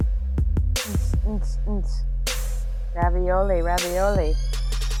Ravioli, ravioli.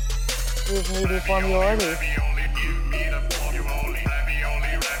 Give me the formuoli.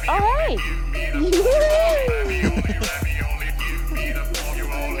 Oh, hey!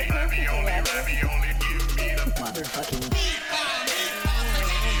 Motherfucking.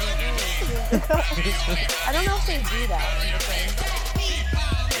 I don't know if they do that in the thing.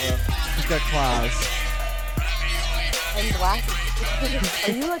 He's got claws. And glasses.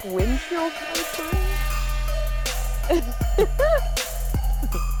 Are you like windshield wipers?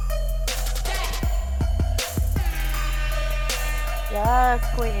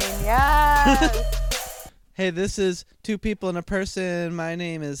 Yes, queen. Yes. Hey, this is Two People and a Person. My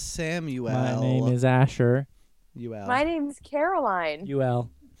name is Samuel. My name is Asher. UL. My name's Caroline.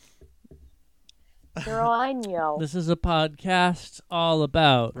 UL. Caroline Yo. This is a podcast all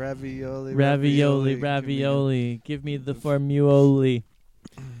about Ravioli. ravioli. Give me the formuoli.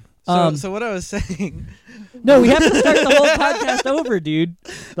 So what I was saying. No, we have to start the whole podcast over, dude.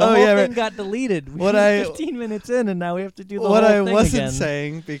 The whole thing right. got deleted. What We're 15 minutes in, and now we have to do the whole What I thing wasn't again.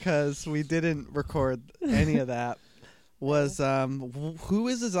 saying, because we didn't record any of that, was who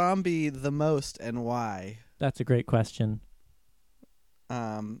is a zombie the most and why? That's a great question.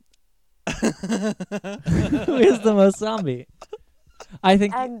 Um, Who is the most zombie? I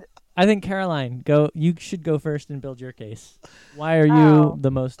think Caroline, you should go first and build your case. Why are you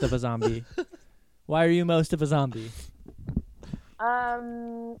the most of a zombie? Why are you most of a zombie? Why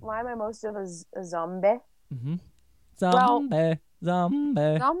am I most of a zombie? Mm-hmm. Zombie.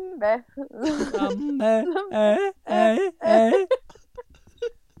 Zombie.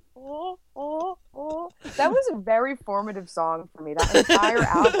 Oh. That was a very formative song for me, that entire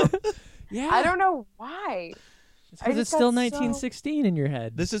album. Yeah. I don't know why. Because it's still 1916 in your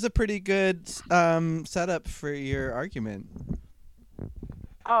head. this is a pretty good setup for your argument.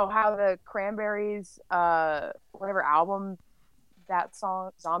 Oh, how the Cranberries, whatever album that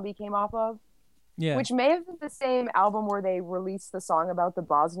song Zombie came off of, Yeah. which may have been the same album where they released the song about the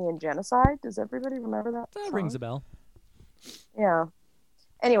Bosnian genocide. Does everybody remember that? That song? rings a bell. Yeah.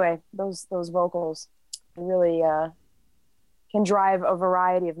 Anyway, those vocals really can drive a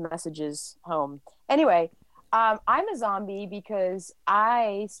variety of messages home. Anyway, I'm a zombie because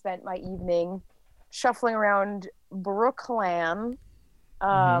I spent my evening shuffling around Brooklyn,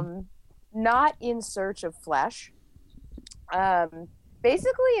 not in search of flesh,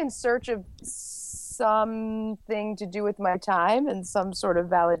 basically in search of something to do with my time and some sort of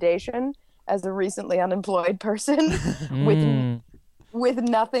validation as a recently unemployed person with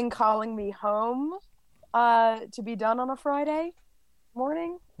nothing calling me home to be done on a Friday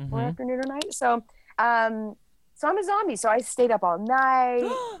morning or afternoon or night. So I'm a zombie. So I stayed up all night,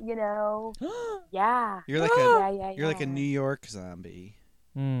 you know. Yeah. You're like like a New York zombie.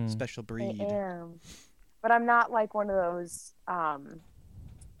 Special breed. I am. But I'm not like one of those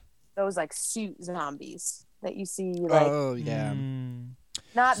like suit zombies that you see like. Oh yeah.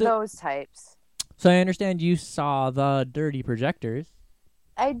 Not those types. So I understand you saw the Dirty Projectors.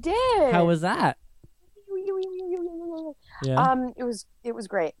 I did. How was that? Yeah. It was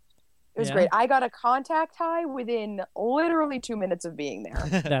great. It was great. I got a contact high within literally 2 minutes of being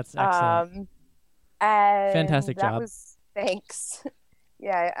there. That's excellent. And Fantastic job. Thanks.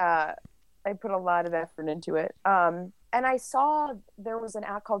 Yeah, I put a lot of effort into it. And I saw there was an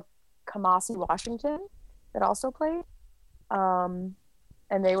act called Kamasi Washington that also played. And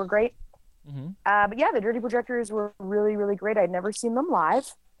they were great. But yeah, the Dirty Projectors were really, really great. I'd never seen them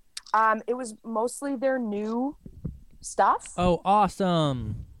live. It was mostly their new stuff. Oh,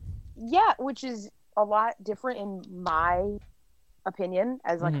 awesome. Yeah, which is a lot different in my opinion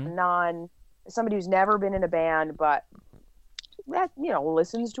as like somebody who's never been in a band, but that, you know,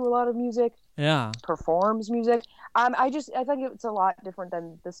 listens to a lot of music. Yeah. Performs music. I think it's a lot different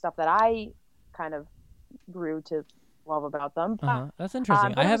than the stuff that I kind of grew to love about them. That's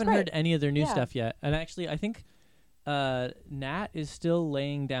interesting. I haven't heard great. any of their new stuff yet. And actually, I think Nat is still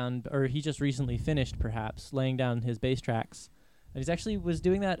laying down, or he just recently finished perhaps, laying down his bass tracks. And he actually was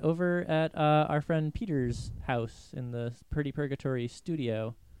doing that over at our friend Peter's house in the Pretty Purgatory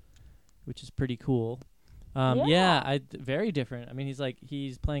studio, which is pretty cool. Very different. I mean,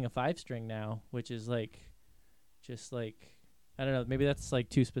 he's playing a 5-string now, which is just I don't know, maybe that's like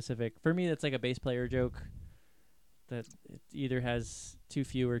too specific. For me, that's like a bass player joke that it either has too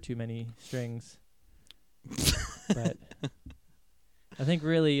few or too many strings. But I think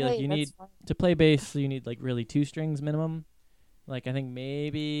really you need to play bass, you need like really 2 strings minimum. Like I think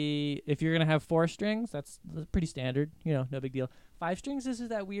maybe if you're gonna have 4 strings, that's pretty standard. You know, no big deal. 5 strings, this is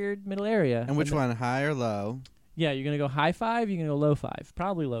that weird middle area. And which one, high or low? Yeah, you're gonna go high 5. You're gonna go low 5.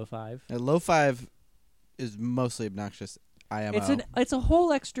 Probably low 5. Low 5 is mostly obnoxious. IMO. It's a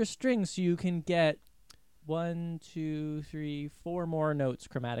whole extra string, so you can get 1, 2, 3, 4 more notes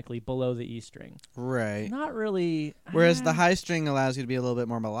chromatically below the E string. Right. Not really. Whereas the high string allows you to be a little bit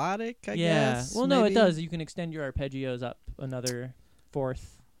more melodic, I guess. Well, no, it does. You can extend your arpeggios up another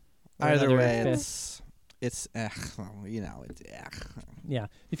 4th. Either way, 5th. it's it's Yeah.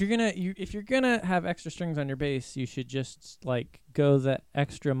 If you're gonna have extra strings on your bass, you should just like go the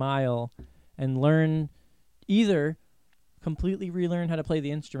extra mile and learn, either completely relearn how to play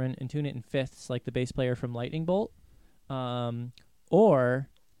the instrument and tune it in fifths like the bass player from Lightning Bolt, or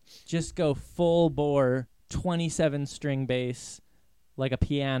just go full bore 27 string bass like a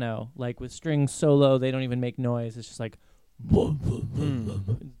piano, like with strings so low they don't even make noise. It's just like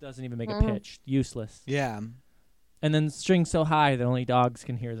it doesn't even make a pitch. Useless. Yeah. And then strings so high that only dogs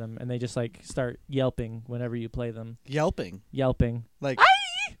can hear them, and they just like start yelping whenever you play them. Yelping. Like,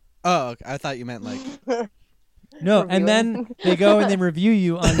 oh, okay. I thought you meant like no, and then they go and they review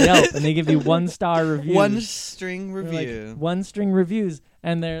you on Yelp, and they give you 1-star reviews. 1-string review. Like 1-string reviews,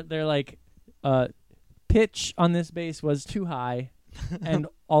 and they're like, pitch on this bass was too high, and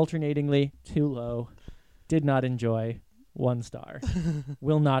alternatingly too low. Did not enjoy. 1 star.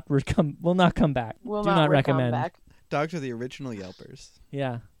 Will not come back. Do not recommend. Back. Dogs are the original Yelpers.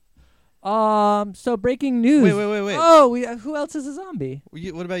 Yeah. So breaking news. Wait. Oh, who else is a zombie?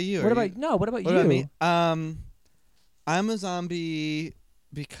 What about you? What about you? What about me? I'm a zombie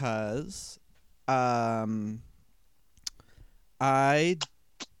because I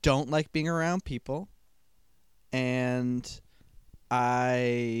don't like being around people, and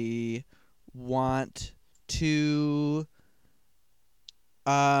I want to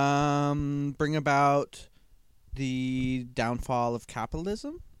bring about the downfall of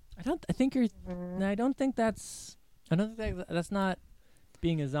capitalism. I don't think that's not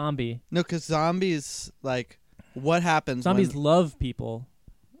being a zombie. No, because zombies, like, what happens? Zombies love people.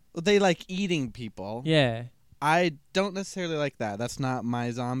 They like eating people. Yeah. I don't necessarily like that. That's not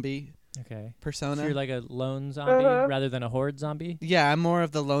my zombie persona. So you're like a lone zombie rather than a horde zombie? Yeah, I'm more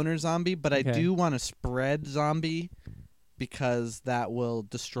of the loner zombie, but I Okay. do want to spread zombie because that will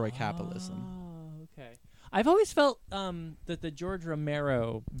destroy capitalism. Oh, okay. I've always felt that the George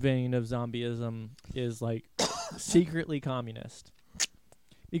Romero vein of zombieism is like secretly communist.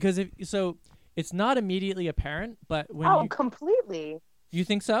 Because it's not immediately apparent, but when completely. You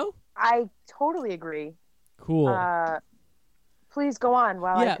think so? I totally agree. Cool. Please go on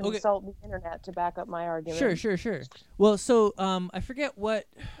while I okay. consult the internet to back up my argument. Sure. Well, so I forget what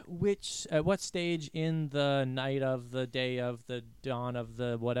stage in the night of the day of the dawn of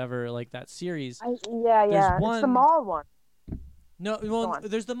the whatever, like that series. Yeah. It's the mall one. No, well,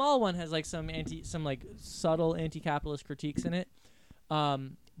 there's the mall one has like some like subtle anti-capitalist critiques in it.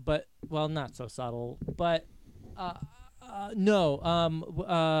 But well, not so subtle. But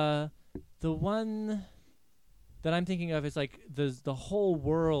no. The one that I'm thinking of is like the whole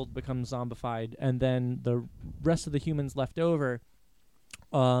world becomes zombified, and then the rest of the humans left over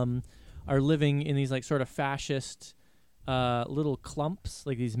are living in these like sort of fascist little clumps,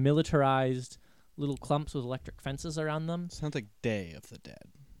 like these militarized little clumps with electric fences around them. Sounds like Day of the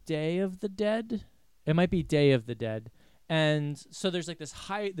Dead. Day of the Dead? It might be Day of the Dead. And so there's like this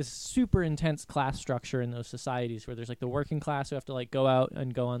super intense class structure in those societies where there's like the working class who have to like go out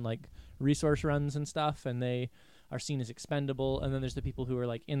and go on like resource runs and stuff, and they are seen as expendable. And then there's the people who are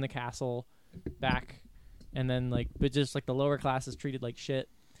like in the castle back, and then like, but just like the lower class is treated like shit.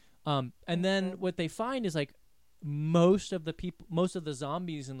 And then what they find is like most of the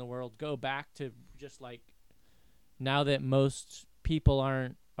zombies in the world go back to just like, now that most people are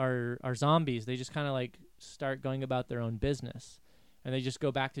zombies, they just kind of like start going about their own business, and they just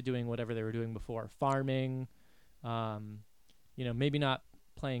go back to doing whatever they were doing before, farming, maybe not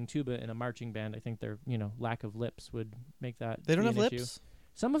playing tuba in a marching band. I think their lack of lips would make that they don't have issue. lips.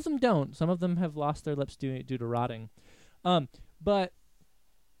 Some of them don't. Some of them have lost their lips due to rotting. So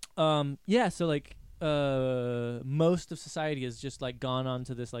like most of society has just like gone on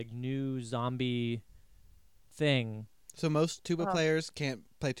to this like new zombie thing. So most tuba players can't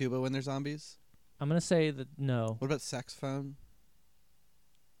play tuba when they're zombies? I'm going to say that no. What about saxophone?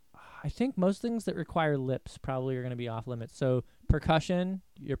 I think most things that require lips probably are going to be off limits. So percussion,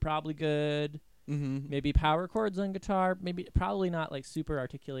 you're probably good. Mm-hmm. Maybe power chords on guitar. Probably not like super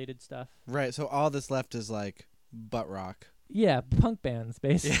articulated stuff. Right. So all that's left is like butt rock. Yeah, punk bands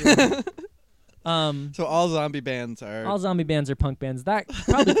basically. So all zombie bands are punk bands. That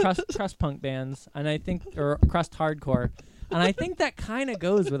probably crust punk bands, and I think or crust hardcore. And I think that kind of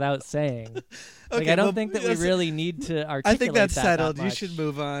goes without saying. Like, Okay, I don't well, think that we yes, really need to articulate I think that's that settled. You much. should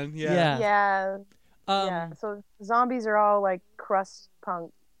move on. Yeah. Yeah. Yeah. So zombies are all like crust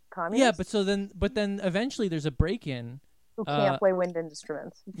punk communists. Yeah, but then eventually there's a break-in. Who can't play wind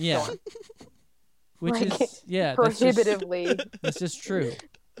instruments. Yeah. Sure. Which Like, is prohibitively. That's just true.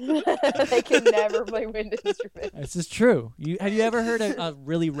 They can never play wind instruments. This is true. Have you ever heard a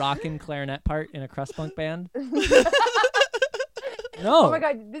really rockin' clarinet part in a crust punk band? No. Oh my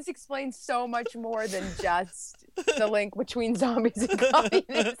god, this explains so much more than just the link between zombies and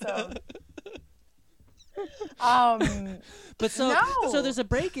communism. But so No. there's a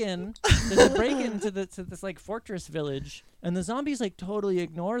break-in. There's a break-in to this like fortress village, and the zombies like totally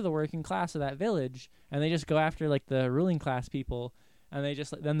ignore the working class of that village, and they just go after like the ruling class people, and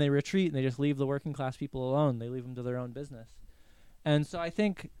then they retreat and they just leave the working class people alone. They leave them to their own business. And so I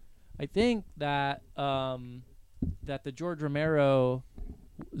think that that the George Romero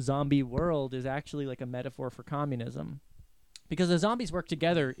zombie world is actually like a metaphor for communism, because the zombies work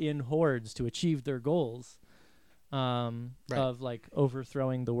together in hordes to achieve their goals of like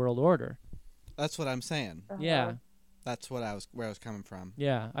overthrowing the world order. That's what I'm saying. Yeah. That's where I was coming from.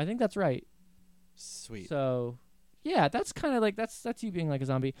 Yeah, I think that's right. Sweet. So, yeah, that's kind of like that's you being like a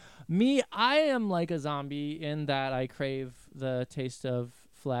zombie. Me, I am like a zombie in that I crave the taste of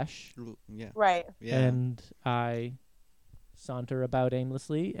flesh. Yeah. Right. Yeah. And I saunter about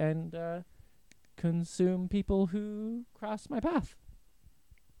aimlessly and consume people who cross my path.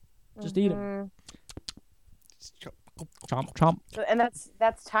 Just eat 'em. Chomp, chomp. And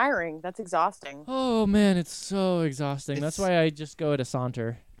that's tiring. That's exhausting. Oh, man, it's so exhausting. That's why I just go at a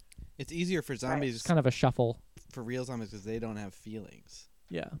saunter. It's easier for zombies. It's kind of a shuffle. For real zombies, because they don't have feelings.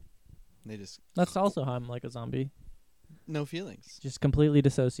 Yeah. They just... That's also how I'm like a zombie. No feelings. Just completely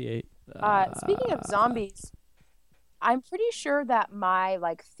dissociate. Speaking of zombies, I'm pretty sure that my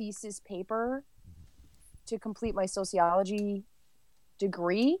like thesis paper to complete my sociology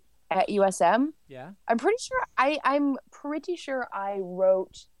degree at USM. Yeah. I'm pretty sure I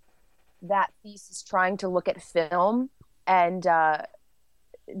wrote that thesis trying to look at film and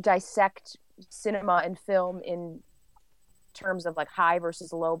dissect cinema and film in terms of like high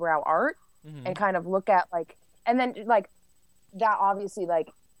versus lowbrow art, and kind of look at like, and then like that obviously like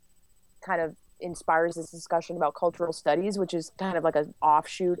kind of inspires this discussion about cultural studies, which is kind of like an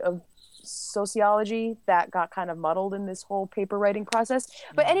offshoot of sociology that got kind of muddled in this whole paper writing process.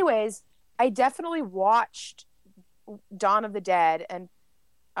 But anyways, I definitely watched Dawn of the Dead and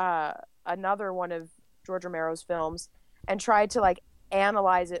another one of George Romero's films and tried to like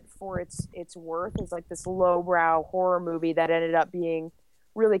analyze it for its worth as like this lowbrow horror movie that ended up being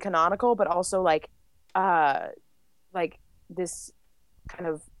really canonical, but also like this kind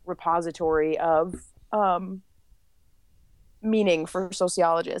of repository of meaning for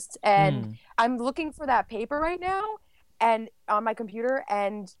sociologists. And I'm looking for that paper right now and on my computer,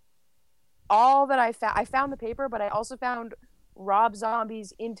 and all that I found the paper, but I also found Rob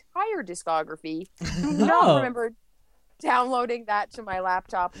Zombie's entire discography. Do not remember downloading that to my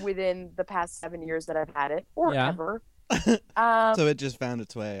laptop within the past 7 years that I've had it, or ever. So it just found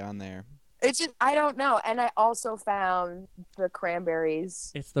its way on there. It's just, I don't know. And I also found the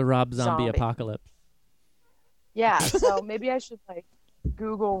Cranberries. It's the Rob Zombie apocalypse. Yeah, so maybe I should like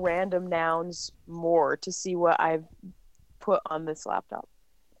Google random nouns more to see what I've put on this laptop.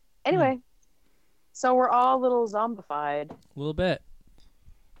 Anyway, so we're all a little zombified. A little bit.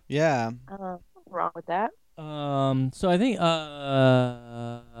 Yeah. What's wrong with that? So I think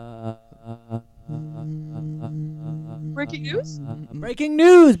breaking news? Breaking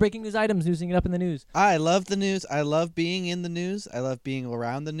news items, newsing it up in the news. I love the news. I love being in the news. I love being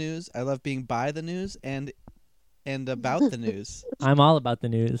around the news. I love being by the news and about the news. I'm all about the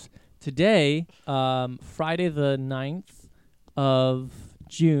news. Today, Friday the 9th of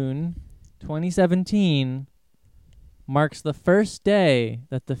June, 2017, marks the first day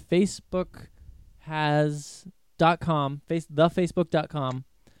that the Facebook Facebook.com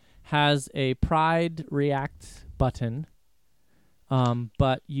has a Pride React button,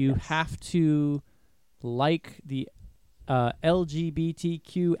 but you have to like the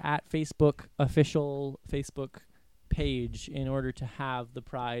LGBTQ at Facebook official Facebook page in order to have the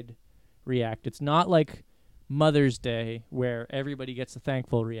Pride React. It's not like Mother's Day where everybody gets a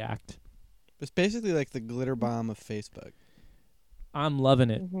thankful react. It's basically like the glitter bomb of Facebook. I'm loving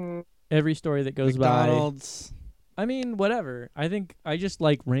it. Every story that goes McDonald's. by. I mean, whatever. I think I just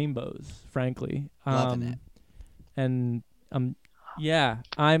like rainbows, frankly. Loving it. And yeah,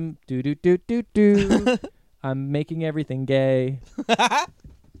 I'm do. I'm making everything gay.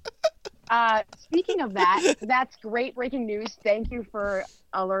 Speaking of that, that's great breaking news. Thank you for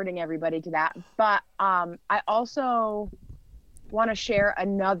alerting everybody to that. But I also want to share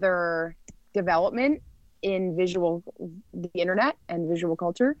another development in the internet and visual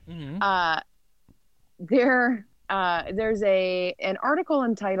culture. Mm-hmm. There's an article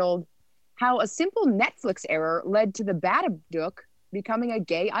entitled "How a Simple Netflix Error Led to the Babadook Becoming a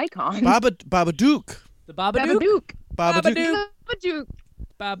Gay Icon." Babadook. The Babadook. Babadook. Babadook.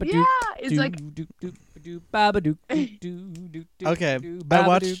 Babadook. Yeah, it's like Babadook. Okay,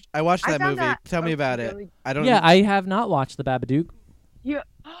 Babadook. I watched I that found movie. that Tell me about it. really- I don't. Yeah, I have not watched the Babadook. Yeah.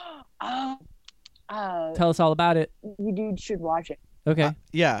 Tell us all about it. You dude should watch it. Okay.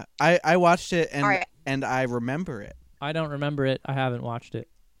 Yeah, I watched it and All right. and I remember it. I don't remember it. I haven't watched it.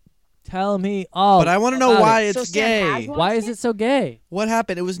 Tell me all. But I want to know about why it. it's So Sam has gay. one? Why is it so gay? What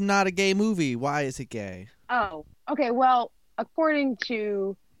happened? It was not a gay movie. Why is it gay? Oh, okay. Well, according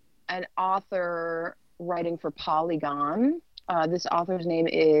to an author writing for Polygon, this author's name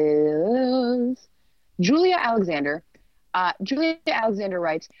is Julia Alexander. Julia Alexander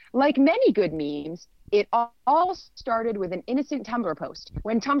writes, like many good memes, it all started with an innocent Tumblr post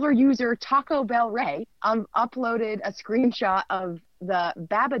when Tumblr user Taco Bell Ray uploaded a screenshot of the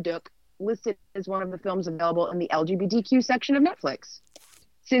Babadook listed as one of the films available in the LGBTQ section of Netflix.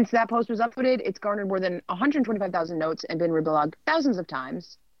 Since that post was uploaded, it's garnered more than 125,000 notes and been reblogged thousands of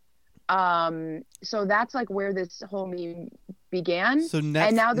times. So that's like where this whole meme began. So and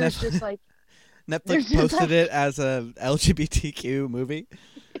now there's just like Netflix just posted like- it as a LGBTQ movie.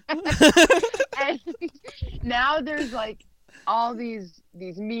 and now there's like all these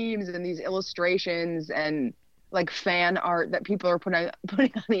memes and these illustrations and like fan art that people are putting on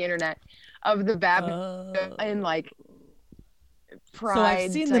the internet of the Babadook and like pride. So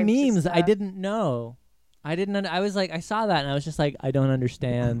I've seen the types of memes. I stuff. didn't know. I was like, I saw that and I was just like, I don't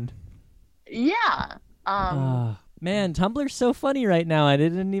understand. Yeah. Man, Tumblr's so funny right now. I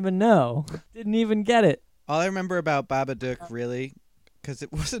didn't even know. Didn't even get it. All I remember about Babadook, really, because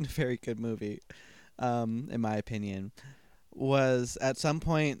it wasn't a very good movie, in my opinion, was at some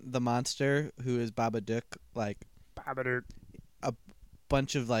point the monster who is Babadook, like a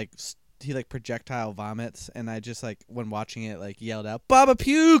bunch of like he like projectile vomits, and I just like when watching it like yelled out Baba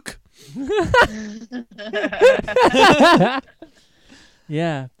puke.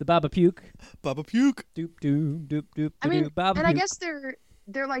 Yeah, the Baba puke. Baba puke. Doop doop doop doop. I mean, Baba and I puke. guess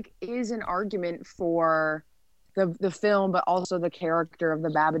there like is an argument for the film, but also the character of the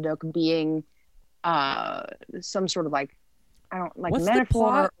Babadook being some sort of like I don't like What's metaphor. the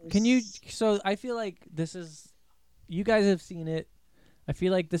plot? Can you? So I feel like this is. You guys have seen it. I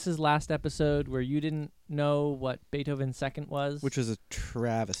feel like this is last episode where you didn't know what Beethoven's second was, Which was a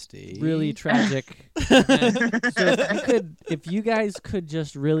travesty. really tragic. And so if you guys could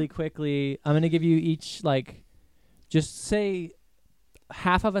just really quickly, I'm gonna give you each like, just say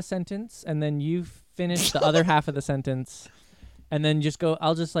half of a sentence, and then you finish the other half of the sentence, and then just go.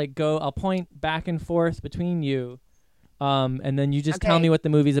 I'll point back and forth between you, and then you just tell Okay. me what the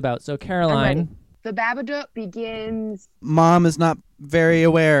movie's about. So I'm ready. Caroline, The Babadook begins. Mom is not very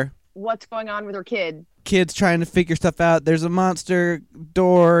aware. What's going on with her kid? Kids trying to figure stuff out. There's a monster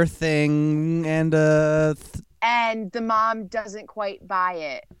door thing, and And the mom doesn't quite buy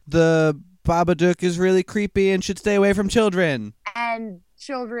it. the Babadook is really creepy and should stay away from children. And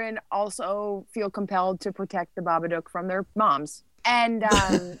children also feel compelled to protect the Babadook from their moms. And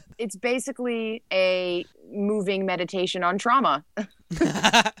it's basically a moving meditation on trauma.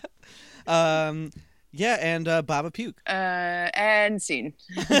 Yeah, and Baba puke. And scene.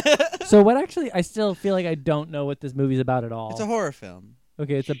 so what? Actually, I still feel like I don't know what this movie's about at all. It's a horror film.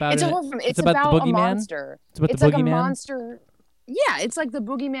 Okay, it's about. It's a an- horror film. It's about the about a boogeyman? monster. It's about It's the like a boogeyman. monster. Yeah, it's like the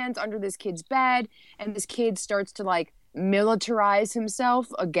boogeyman's under this kid's bed, and this kid starts to like militarize himself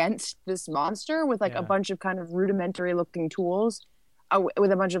against this monster with like Yeah. a bunch of kind of rudimentary looking tools,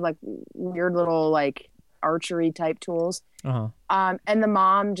 with a bunch of like weird little like archery type tools. And the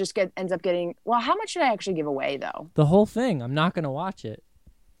mom just ends up getting. Well, how much should I actually give away though? The whole thing. I'm not gonna watch it.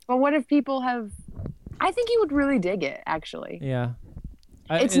 But what if people have? I think you would really dig it. Actually, Yeah.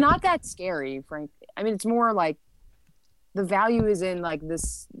 it's not that scary, Frank. I mean, it's more like the value is in like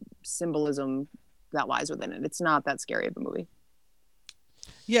this symbolism that lies within it. It's not that scary of a movie.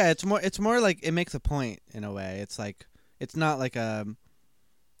 Yeah, it's more like it makes a point in a way. It's like it's not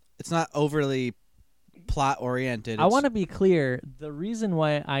overly plot oriented. I want to be clear. The reason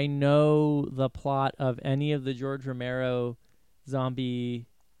why I know the plot of any of the George Romero zombie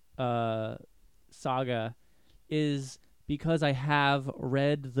saga is because I have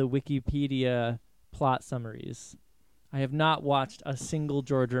read the Wikipedia plot summaries. I have not watched a single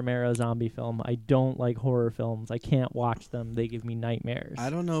George Romero zombie film. I don't like horror films. I can't watch them. They give me nightmares. I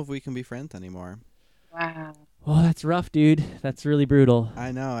don't know if we can be friends anymore. Wow. Oh, that's rough, dude. That's really brutal.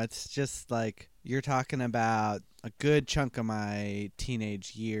 I know. It's just like you're talking about a good chunk of my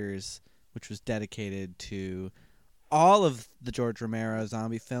teenage years, which was dedicated to all of the George Romero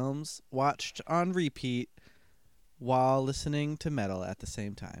zombie films, watched on repeat while listening to metal at the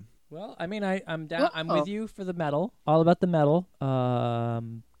same time. Well, I mean, I'm down. I'm Whoa. with you for the metal. All about the metal.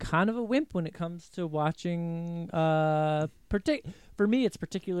 Kind of a wimp when it comes to watching. For me, it's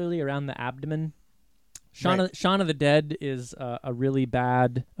particularly around the abdomen. Shaun of the Dead is a really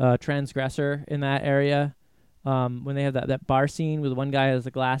bad transgressor in that area. When they have that bar scene where the one guy has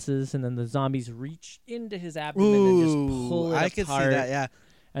the glasses and then the zombies reach into his abdomen and just pull it I apart. could see that, yeah.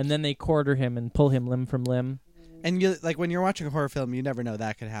 And then they quarter him and pull him limb from limb. And you like when you're watching a horror film, you never know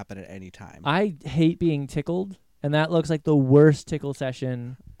that could happen at any time. I hate being tickled, and that looks like the worst tickle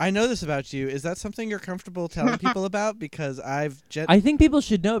session. I know this about you. Is that something you're comfortable telling people about? Because I think people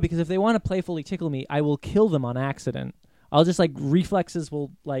should know, because if they want to playfully tickle me, I will kill them on accident. I'll just like reflexes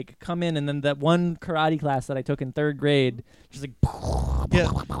will like come in, and then that one karate class that I took in 3rd grade, just like yeah.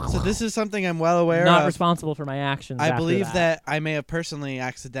 So this is something I'm well aware not of. responsible for my actions. I after believe that I may have personally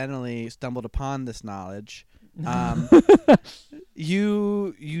accidentally stumbled upon this knowledge.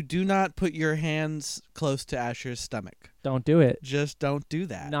 You do not put your hands close to Asher's stomach. Don't do it. Just don't do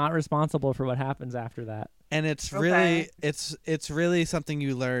that. Not responsible for what happens after that. And it's Okay. really it's really something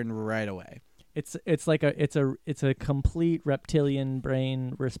you learn right away. It's like it's a complete reptilian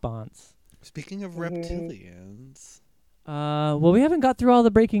brain response. Speaking of reptilians, Well, we haven't got through all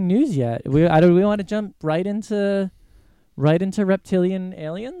the breaking news yet. Do we want to jump right into reptilian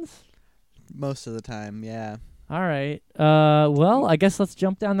aliens? most of the time, yeah. All right. Well, I guess let's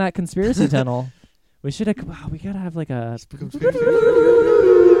jump down that conspiracy tunnel. We should have. Wow, we gotta have like a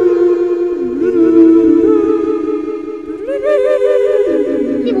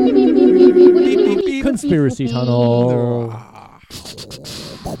conspiracy tunnel.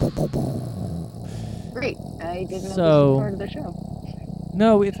 Great. I didn't know this So- was part of the show.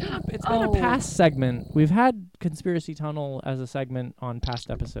 No, it's been a past segment. We've had conspiracy tunnel as a segment on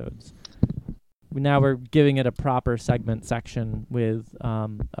past episodes. Now we're giving it a proper segment section with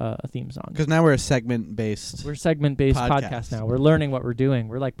a theme song. Because now we're a segment-based. We're segment-based Podcast. podcast now. We're learning what we're doing.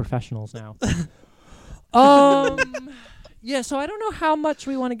 We're like professionals now. Yeah, so I don't know how much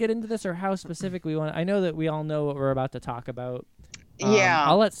we want to get into this or how specific we want. I know that we all know what we're about to talk about. Yeah.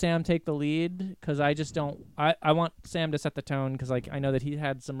 I'll let Sam take the lead because I just don't. I want Sam to set the tone because like I know that he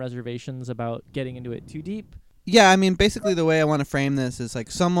had some reservations about getting into it too deep. Yeah, I mean, basically the way I want to frame this is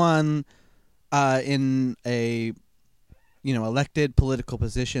like someone in a elected political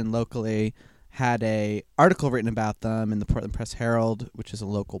position locally had a article written about them in the Portland Press Herald, which is a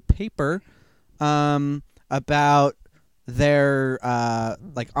local paper, about their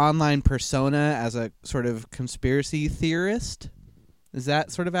like online persona as a sort of conspiracy theorist. Is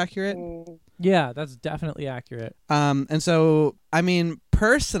that sort of accurate? Yeah, that's definitely accurate. And so, I mean,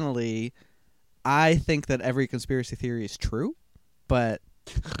 personally, I think that every conspiracy theory is true, but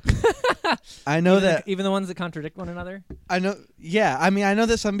I know that even the ones that contradict one another. I know. Yeah, I mean, I know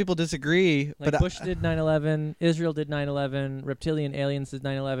that some people disagree, Like but Bush did 9/11, Israel did 9/11, reptilian aliens did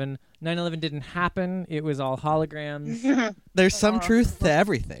 9/11. 9/11 didn't happen. It was all holograms. there's some truth to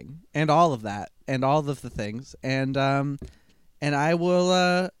everything and all of that and all of the things, and I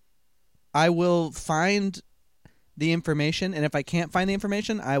will find the information, and if I can't find the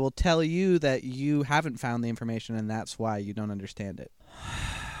information, I will tell you that you haven't found the information, and that's why you don't understand it.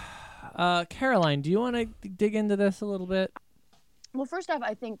 Caroline, do you want to dig into this a little bit? Well, first off,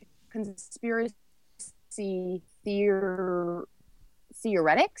 I think conspiracy theorism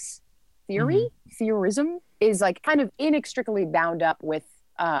is like kind of inextricably bound up with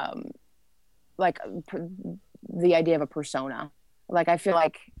the idea of a persona. Like I feel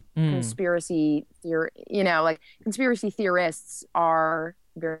like conspiracy theorists are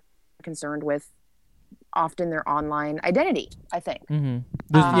very concerned with often their online identity, I think. Mm-hmm.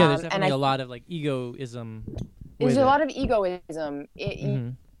 There's and definitely a lot of like egoism. There's with a it. lot of egoism,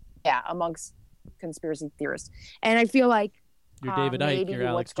 amongst conspiracy theorists, and I feel like You're David Icke, maybe you're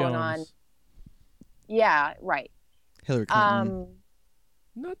Alex what's going Jones. on. Yeah, right. Hillary Clinton.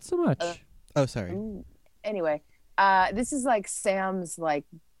 Not so much. Oh, sorry. Anyway, this is like Sam's like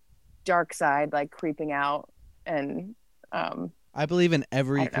dark side, like creeping out and I believe in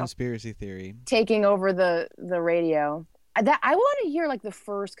every I don't know. conspiracy theory. taking over the radio. that I want to hear like the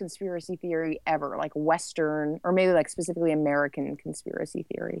first conspiracy theory ever, like Western or maybe like specifically American conspiracy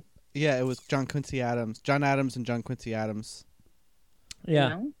theory. Yeah, it was John Adams, and John Quincy Adams. Yeah, You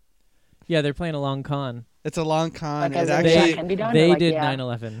know? yeah, they're playing a long con. It's a long con. Like, It as in actually that can be done, They or, like, did yeah.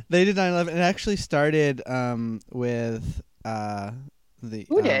 9/11. they did 9/11. It actually started with the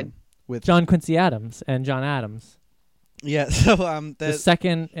Who did? with John Quincy Adams and John Adams, yeah. So the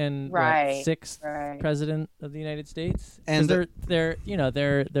second and Right, sixth right. president of the United States. And And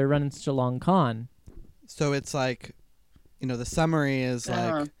they're running such a long con. so it's like, the summary is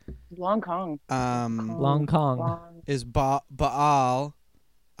like Long Kong. Long Kong. Long. is Baal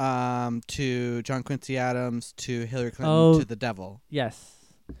to John Quincy Adams to Hillary Clinton to the devil. Yes.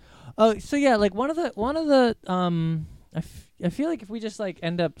 Oh, so yeah, like one of the I feel like if we just like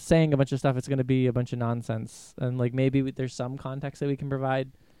end up saying a bunch of stuff, it's going to be a bunch of nonsense, and like maybe there's some context that we can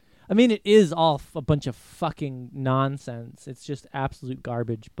provide. I mean, it is all a bunch of fucking nonsense. It's just absolute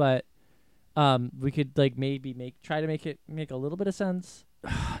garbage, but we could like maybe try to make a little bit of sense.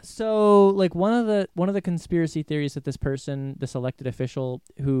 So like one of the conspiracy theories that this elected official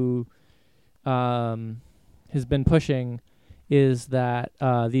who has been pushing is that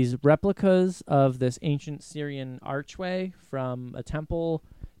these replicas of this ancient Syrian archway from a temple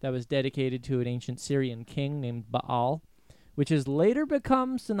that was dedicated to an ancient Syrian king named Baal, which has later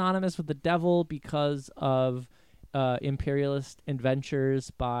become synonymous with the devil because of imperialist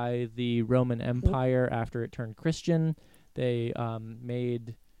adventures by the Roman Empire after it turned Christian. They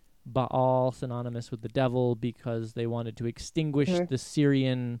made Baal synonymous with the devil because they wanted to extinguish the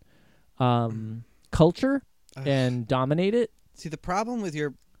Syrian culture and dominate it. See, the problem with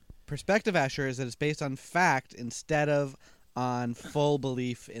your perspective, Asher, is that it's based on fact instead of on full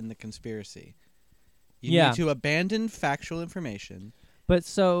belief in the conspiracy. You need to abandon factual information. But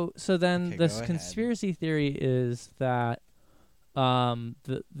so then Okay, this conspiracy theory is that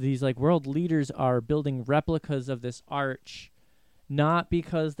these like world leaders are building replicas of this arch, not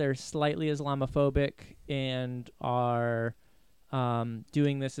because they're slightly Islamophobic and are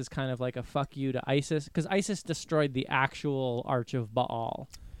doing this as kind of like a fuck you to ISIS, because ISIS destroyed the actual Arch of Baal,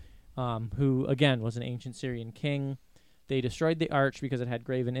 who again was an ancient Syrian king. They destroyed the arch because it had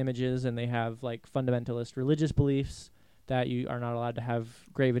graven images, and they have like fundamentalist religious beliefs that you are not allowed to have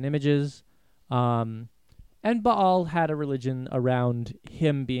graven images. And Baal had a religion around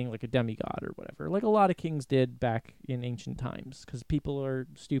him being like a demigod or whatever, like a lot of kings did back in ancient times, because people are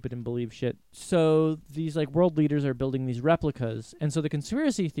stupid and believe shit. So these like world leaders are building these replicas, and so the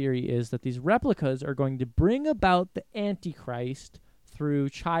conspiracy theory is that these replicas are going to bring about the Antichrist through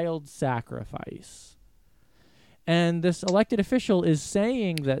child sacrifice. And this elected official is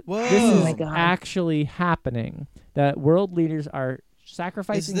saying that this is actually happening, that world leaders are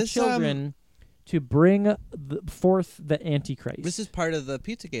sacrificing children to bring forth the Antichrist. This is part of the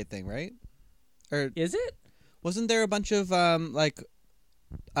Pizzagate thing, right? Or is it? Wasn't there a bunch of like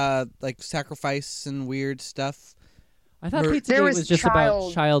sacrifice and weird stuff? I thought Pizzagate was just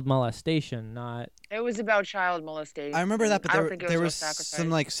about child molestation, not. It was about child molestation. I remember that, but there was sacrifice. some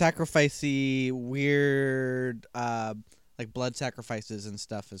like sacrificey weird like blood sacrifices and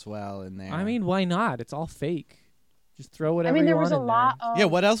stuff as well in there. I mean, why not? It's all fake. Just throw whatever there you was want a lot there. of, yeah,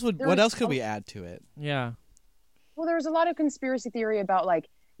 what else could we add to it? Yeah. Well, there was a lot of conspiracy theory about like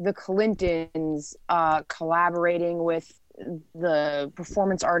the Clintons collaborating with the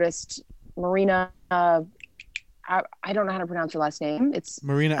performance artist Marina. I don't know how to pronounce her last name. It's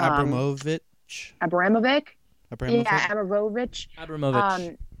Marina Abramovic. Abramovich. Yeah, Abramovich.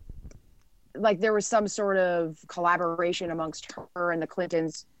 Like there was some sort of collaboration amongst her and the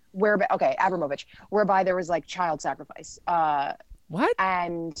Clintons, Abramovich, whereby there was like child sacrifice. What?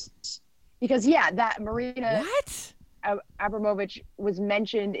 And because that Marina Abramovich was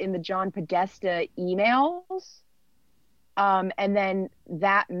mentioned in the John Podesta emails, and then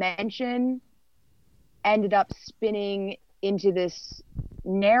that mention ended up spinning into this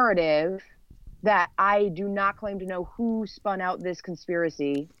narrative that I do not claim to know who spun out this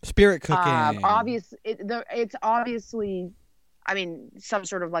conspiracy. Spirit cooking. It's obviously, I mean, some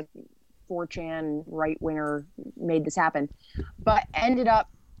sort of like 4chan right winger made this happen, but ended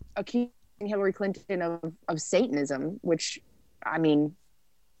up accusing Hillary Clinton of Satanism, which, I mean,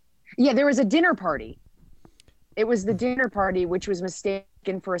 there was a dinner party. It was the dinner party which was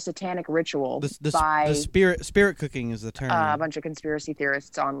mistaken for a satanic ritual by the spirit cooking is the term. A bunch of conspiracy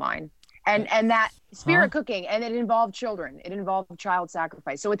theorists online. And that spirit cooking, and it involved children. It involved child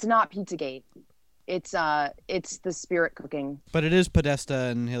sacrifice. So it's not Pizzagate. It's the spirit cooking. But it is Podesta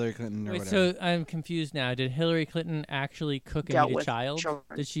and Hillary Clinton or Wait, whatever. so I'm confused now. Did Hillary Clinton actually cook and Dealt eat a with child? children.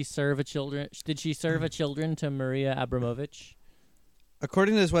 Did she serve a children? Did she serve a children to Maria Abramovich?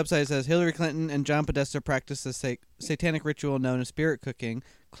 According to this website, it says Hillary Clinton and John Podesta practiced a satanic ritual known as spirit cooking,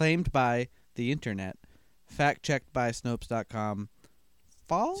 claimed by the internet, fact checked by Snopes.com.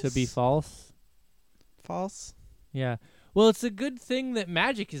 False? To be false? False? Yeah. Well, it's a good thing that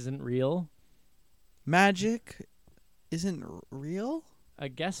magic isn't real. Magic isn't real? I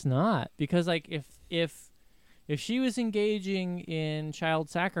guess not, because like if she was engaging in child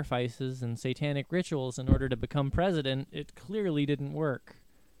sacrifices and satanic rituals in order to become president, it clearly didn't work.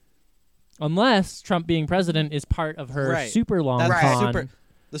 Unless Trump being president is part of her Right. super long That's con.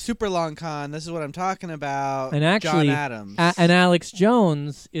 the super long con. This is what I'm talking about. And actually, John Adams. And Alex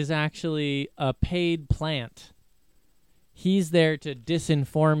Jones is actually a paid plant. He's there to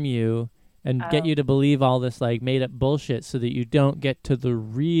disinform you and get you to believe all this like made up bullshit so that you don't get to the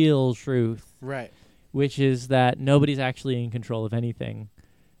real truth. Right. Which is that nobody's actually in control of anything.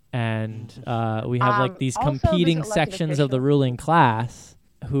 And we have like these also competing this elected sections of the official- ruling class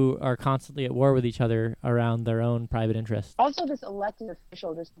who are constantly at war with each other around their own private interests. Also, this elected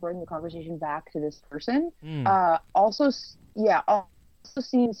official, just to bring the conversation back to this person, Mm. also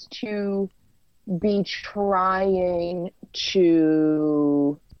seems to be trying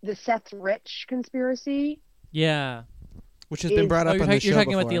to the Seth Rich conspiracy. Yeah. Which has been brought up on the show You're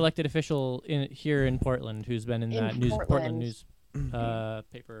talking about the before. elected official here in Portland who's been in that Portland news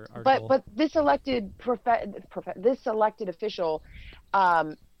paper article. But this elected this elected official,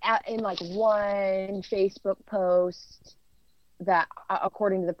 in like one Facebook post that,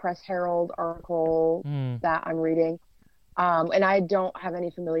 according to the Press Herald article that I'm reading, and I don't have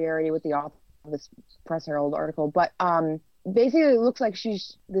any familiarity with the author of this Press Herald article, but basically it looks like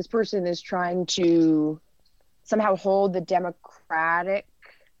this person is trying to somehow hold the Democrats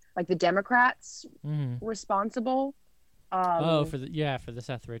responsible. For the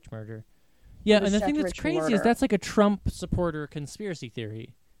Seth Rich murder. Yeah, and the thing that's crazy is that's like a Trump supporter conspiracy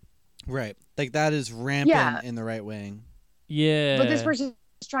theory. Right. Like that is rampant in the right wing. Yeah. But this person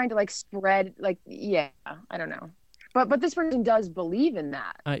is trying to like spread I don't know. But this person does believe in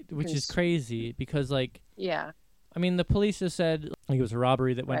that. Which is crazy because like yeah. I mean the police have said like, it was a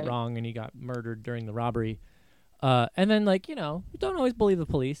robbery that went wrong and he got murdered during the robbery. And then like, you don't always believe the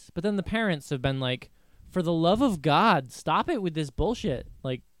police, but then the parents have been like, for the love of God, stop it with this bullshit.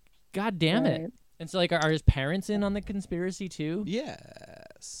 Like, God damn it. And so, like, are his parents in on the conspiracy, too?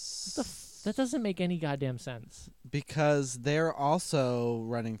 Yes. That doesn't make any goddamn sense. Because they're also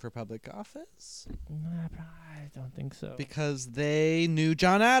running for public office? I don't think so. Because they knew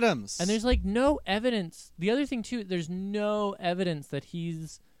John Adams. And there's, like, no evidence. The other thing, too, there's no evidence that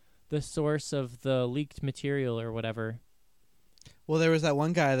he's the source of the leaked material or whatever. Well, there was that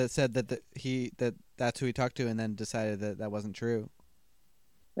one guy that said that's who he talked to and then decided that wasn't true.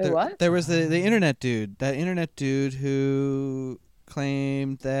 Wait, what? There was the internet dude. That internet dude who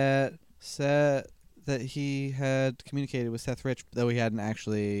claimed that he had communicated with Seth Rich, though he hadn't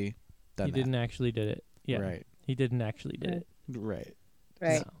actually done He didn't actually did it. Yeah. Right. He didn't actually did it. Right.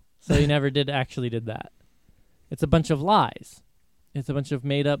 Right. No. So he never did that. It's a bunch of lies. It's a bunch of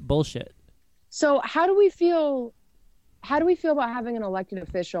made up bullshit. So how do we feel about having an elected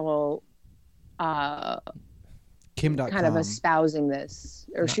official Kim.com. kind of espousing this?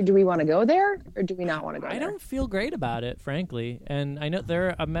 Or do we want to go there? Or do we not want to go there? I don't feel great about it, frankly. And I know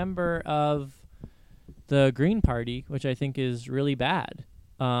they're a member of the Green Party, which I think is really bad.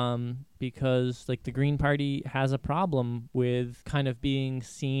 Because like the Green Party has a problem with kind of being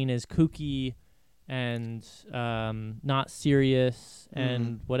seen as kooky and not serious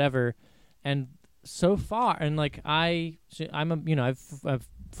and whatever. And so far, and like I've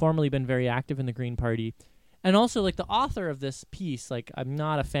formerly been very active in the Green Party, and also like the author of this piece, like I'm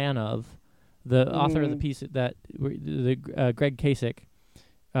not a fan of the author of the piece that Greg Kasich,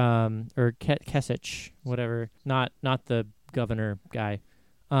 or Kesich, whatever, not the governor guy,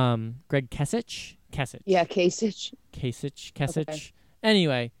 Greg Kasich. Yeah, Kasich. Okay.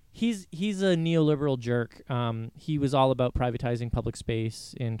 Anyway, he's a neoliberal jerk. He was all about privatizing public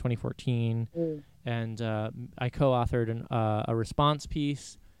space in 2014, and I co-authored a response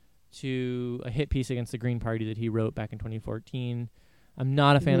piece to a hit piece against the Green Party that he wrote back in 2014. I'm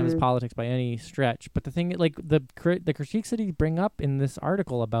not a fan of his politics by any stretch, but the thing, like the critiques that he bring up in this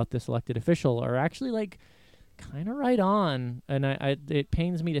article about this elected official are actually like kind of right on, and it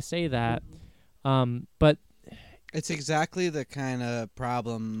pains me to say that, but. It's exactly the kind of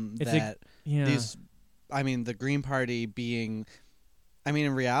problem that the Green Party being I mean,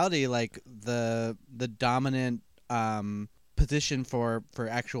 in reality, like the dominant position for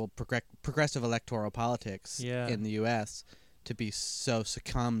actual progressive electoral politics in the U.S. to be so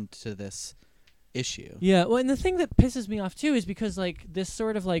succumbed to this issue. Yeah, well, and the thing that pisses me off too is because like this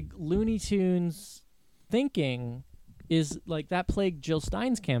sort of like Looney Tunes thinking is like that plagued Jill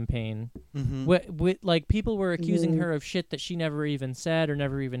Stein's campaign. Like people were accusing her of shit that she never even said or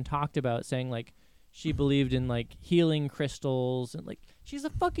never even talked about, saying like she believed in like healing crystals and like she's a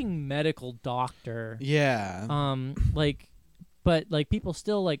fucking medical doctor. Yeah. But like people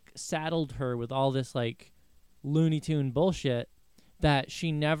still like saddled her with all this like Looney Tune bullshit that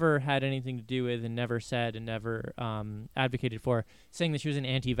she never had anything to do with and never said and never advocated for, saying that she was an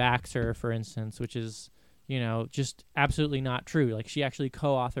anti-vaxxer, for instance, which is, you know, just absolutely not true. Like she actually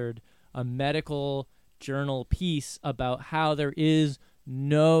co-authored a medical journal piece about how there is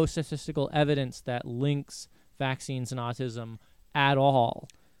no statistical evidence that links vaccines and autism at all,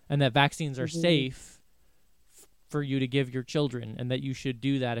 and that vaccines are safe for you to give your children, and that you should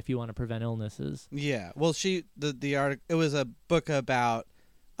do that if you want to prevent illnesses. Yeah. Well, the article, it was a book about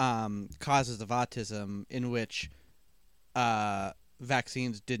causes of autism in which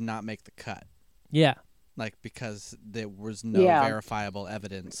vaccines did not make the cut. Yeah. Like because there was no verifiable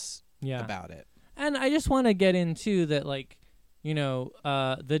evidence about it. And I just want to get into that, like, you know,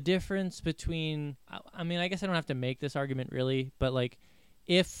 the difference between, I mean, I guess I don't have to make this argument really, but like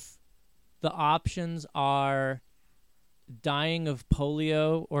if the options are dying of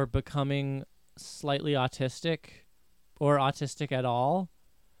polio or becoming slightly autistic or autistic at all,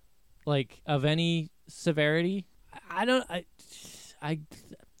 like of any severity, I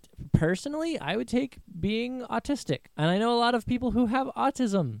personally, I would take being autistic. And I know a lot of people who have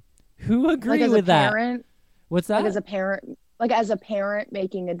autism who agree with that. What's that? Like as a parent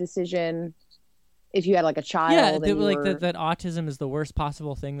making a decision if you had like a child. Yeah, that autism is the worst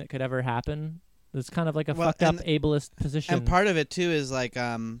possible thing that could ever happen. It's kind of like a fucked up ableist position. And part of it too is like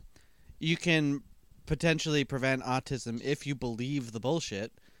you can potentially prevent autism if you believe the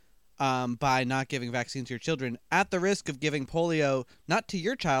bullshit by not giving vaccines to your children, at the risk of giving polio not to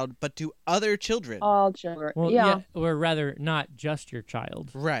your child but to other children. All children. Well, yeah, or rather not just your child.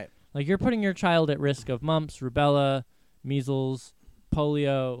 Right. Like you're putting your child at risk of mumps, rubella, measles,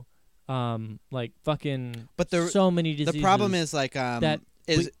 polio, like fucking so many diseases. The problem is like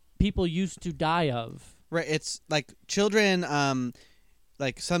people used to die of. Right. It's like children,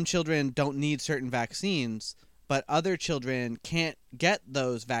 like some children don't need certain vaccines, but other children can't get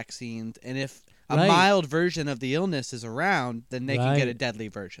those vaccines. And if a mild version of the illness is around, then they can get a deadly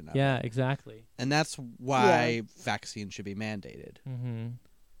version of it. Yeah, exactly. And that's why vaccines should be mandated.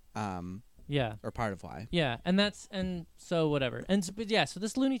 Yeah. Or part of why. Yeah, and so whatever. So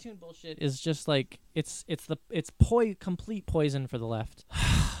this Looney Tune bullshit is just like it's complete poison for the left.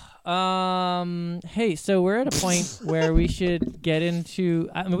 Hey, so we're at a point where we should get into,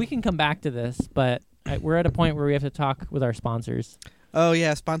 I mean, we can come back to this, but we're at a point where we have to talk with our sponsors. Oh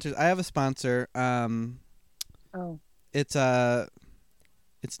yeah, sponsors. I have a sponsor. It's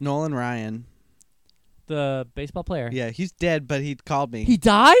Nolan Ryan, the baseball player. Yeah, he's dead, but he called me. He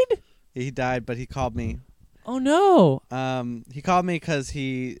died? He died, but he called me. Oh no. He called me because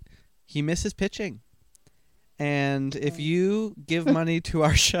he misses pitching. And if you give money to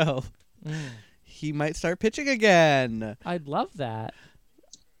our show, he might start pitching again. I'd love that.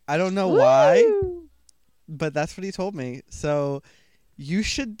 I don't know why, but that's what he told me. So you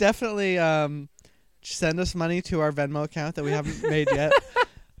should definitely send us money to our Venmo account that we haven't made yet.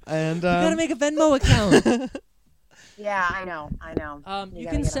 And you gotta make a Venmo account. Yeah, I know. You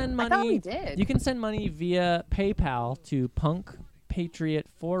can send money. I thought we did. You can send money via PayPal to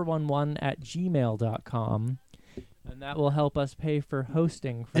punkpatriot411@gmail.com. And that will help us pay for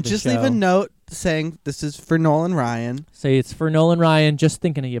hosting for and the just show. leave a note saying this is for Nolan Ryan. Say it's for Nolan Ryan. Just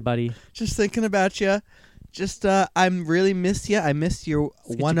thinking of you, buddy. Just thinking about you. Just I really miss you. I miss your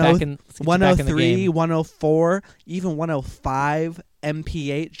 103, 104, even 105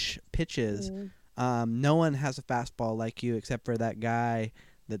 MPH pitches. No one has a fastball like you except for that guy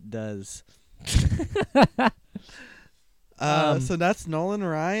that does. So that's Nolan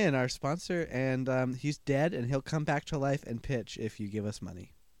Ryan, our sponsor, and he's dead, and he'll come back to life and pitch if you give us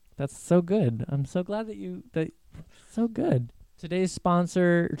money. That's so good. I'm so glad that so good. Today's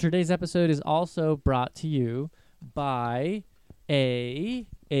episode is also brought to you by a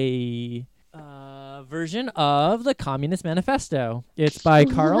version of the Communist Manifesto. It's by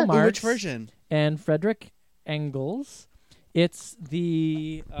Karl Marx. Which version? And Frederick Engels. It's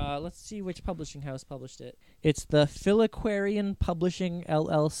the, let's see which publishing house published it. It's the Philiquarian Publishing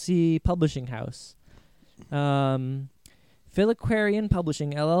LLC publishing house. Filiquarian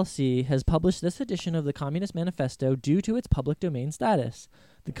Publishing, LLC, has published this edition of the Communist Manifesto due to its public domain status.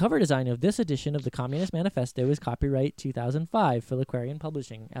 The cover design of this edition of the Communist Manifesto is copyright 2005, Filiquarian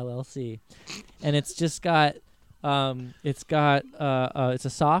Publishing, LLC. And it's just got, it's a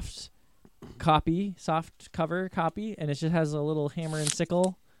soft cover copy, and it just has a little hammer and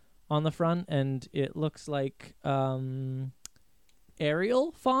sickle on the front, and it looks like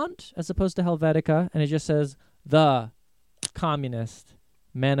Arial font as opposed to Helvetica, and it just says, The Communist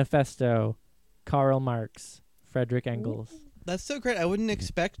Manifesto, Karl Marx, Frederick Engels. That's so great. I wouldn't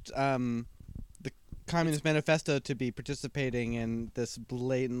expect the Communist Manifesto to be participating in this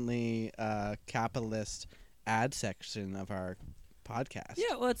blatantly capitalist ad section of our podcast.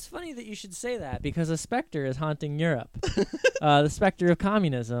 Yeah, well, it's funny that you should say that, because a specter is haunting Europe, the specter of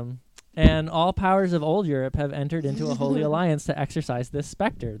communism, and all powers of old Europe have entered into a holy alliance to exorcise this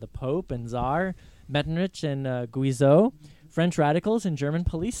specter. The Pope and Tsar, Metternich and Guizot, French radicals, and German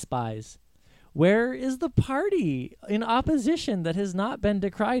police spies. Where is the party in opposition that has not been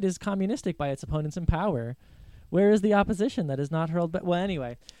decried as communistic by its opponents in power? Where is the opposition that is not hurled back? Well,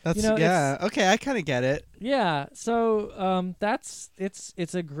 anyway. That's, okay, I kind of get it. Yeah, so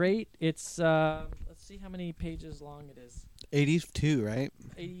it's a great, let's see how many pages long it is. 82, right?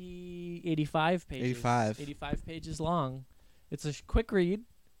 85 pages. 85 pages long. It's a quick read.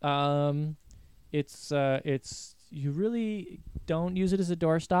 It's you really don't use it as a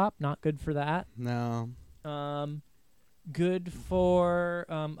doorstop. Not good for that. No. Good for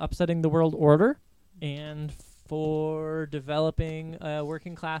upsetting the world order and for developing a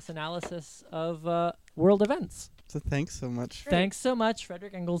working class analysis of world events. So thanks so much. Thanks so much,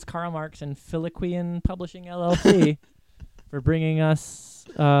 Frederick Engels, Karl Marx, and Filiquian Publishing, LLC, for bringing us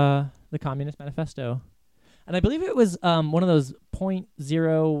the Communist Manifesto. And I believe it was one of those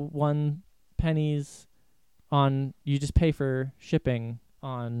 0.01 pennies on, you just pay for shipping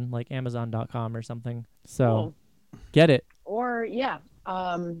on like Amazon.com or something. So get it. Or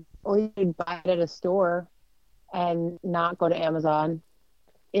or you can buy it at a store and not go to Amazon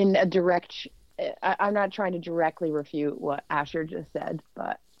in a direct. I'm not trying to directly refute what Asher just said,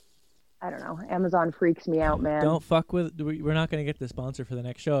 but I don't know. Amazon freaks me out, man. Don't fuck with. We're not going to get the sponsor for the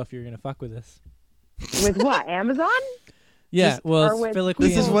next show if you're going to fuck with us. With what? Amazon? Yeah, well, it's Filiquian,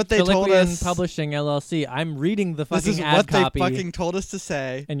 this is what they told us. Publishing, LLC. I'm reading the fucking ad copy. This is what they fucking told us to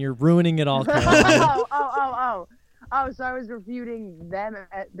say. And you're ruining it all, Caroline. Oh, so I was refuting them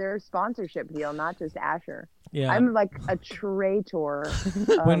at their sponsorship deal, not just Asher. Yeah. I'm like a traitor.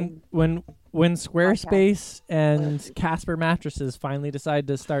 When Squarespace and Casper Mattresses finally decide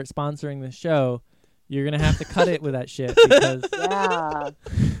to start sponsoring the show, you're going to have to cut it with that shit, because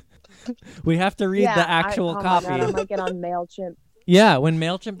we have to read the actual copy. My God, I might get on MailChimp. Yeah, when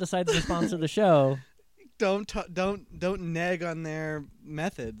MailChimp decides to sponsor the show. Don't neg on their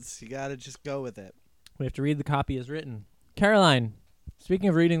methods. You got to just go with it. We have to read the copy as written. Caroline, speaking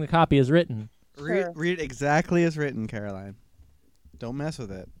of reading the copy as written. Sure. Read exactly as written, Caroline. Don't mess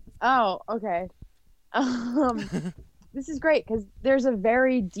with it. Oh, okay. This is great because there's a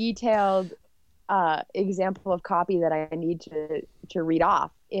very detailed example of copy that I need to read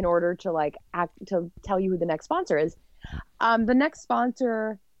off in order to to tell you who the next sponsor is. The next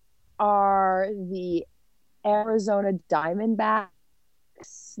sponsor are the Arizona Diamondbacks.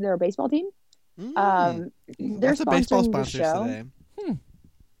 They're a baseball team. They're That's a baseball sponsor today.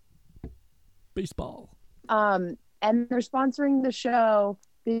 Baseball. And they're sponsoring the show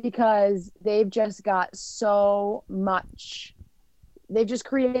because they've just got so much. They've just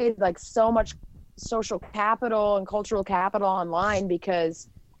created so much social capital and cultural capital online, because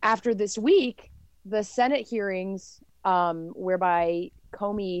after this week, the Senate hearings, whereby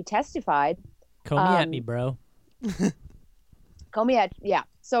Comey testified. Comey at me, bro.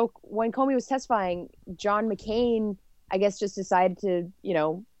 So when Comey was testifying, John McCain, I guess, just decided to,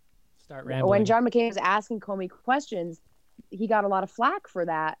 start rambling. When John McCain was asking Comey questions, he got a lot of flack for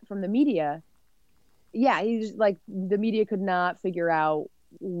that from the media. Yeah, he's the media could not figure out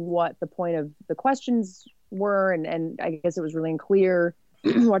what the point of the questions were, and I guess it was really unclear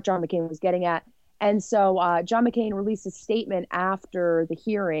what John McCain was getting at. And so John McCain released a statement after the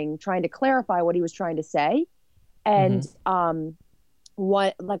hearing trying to clarify what he was trying to say. And an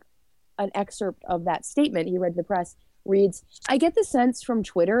excerpt of that statement he read to the press reads, "I get the sense from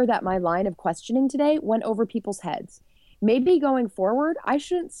Twitter that my line of questioning today went over people's heads. Maybe going forward, I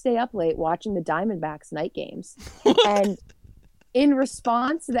shouldn't stay up late watching the Diamondbacks night games." And in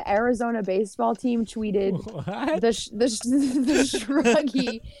response, the Arizona baseball team tweeted the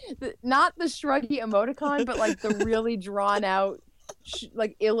shruggy, not the shruggy emoticon, but the really drawn out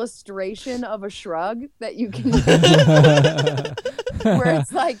like illustration of a shrug that you can where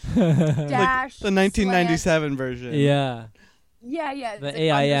it's like dash the 1997 version. Yeah. Yeah. The It's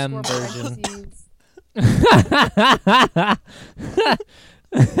AIM underscore version. parentheses.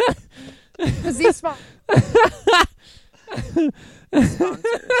 Because these sponsors.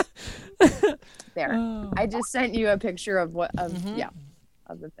 There. Oh. I just sent you a picture of of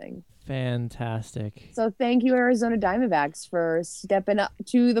the thing. Fantastic. So thank you, Arizona Diamondbacks, for stepping up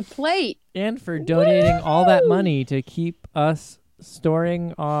to the plate. And for donating all that money to keep us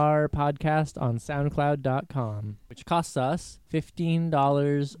storing our podcast on SoundCloud.com, which costs us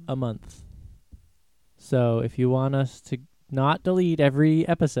 $15 a month. So if you want us to not delete every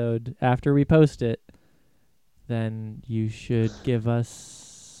episode after we post it, then you should give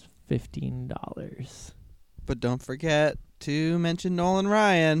us $15. But don't forget to mention Nolan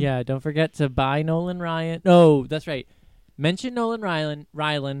Ryan. Yeah, don't forget to buy Nolan Ryan. No, that's right. Mention Nolan Ryan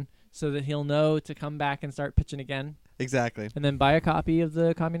so that he'll know to come back and start pitching again. Exactly. And then buy a copy of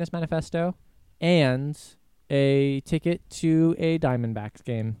the Communist Manifesto and a ticket to a Diamondbacks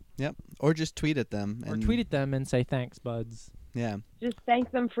game. Yep. Or just tweet at them. Or tweet at them and say, thanks, buds. Yeah. Just thank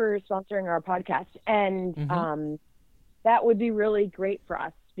them for sponsoring our podcast. And Mhm. that would be really great for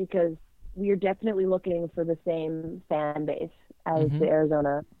us because we are definitely looking for the same fan base as the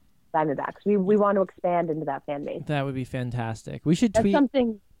Arizona Diamondbacks. We want to expand into that fan base. That would be fantastic. We should That's tweet.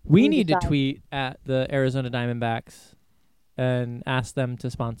 something We need to tweet at the Arizona Diamondbacks and ask them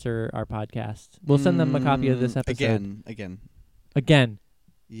to sponsor our podcast. We'll send them a copy of this episode. Again.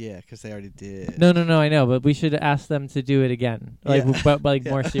 Yeah, because they already did. No, I know, but we should ask them to do it again. But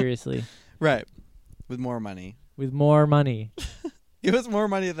more seriously. Right. With more money. With more money. Give us more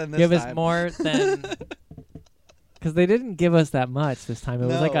money than this Give time. us more than... Because they didn't give us that much this time. It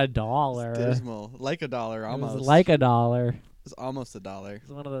was like $1. It's dismal. Like $1, almost. It was like $1. It was almost $1. It's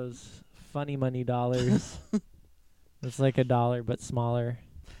one of those funny money dollars. It's like $1, but smaller.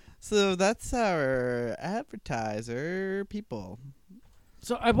 So that's our advertiser people.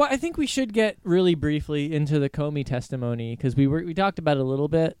 So I think we should get really briefly into the Comey testimony because we talked about it a little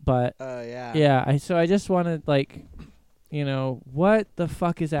bit, but yeah. I just wanted what the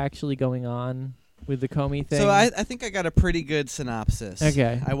fuck is actually going on with the Comey thing? So I think I got a pretty good synopsis.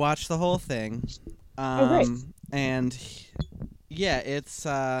 Okay. I watched the whole thing. Great. And yeah, it's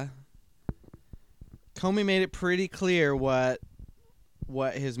Comey made it pretty clear what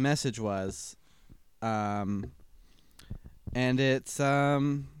his message was. And it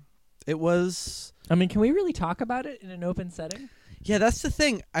was... I mean, can we really talk about it in an open setting? Yeah, that's the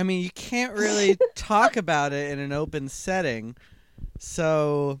thing. I mean, you can't really talk about it in an open setting.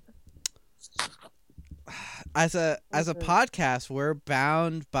 So as a podcast, we're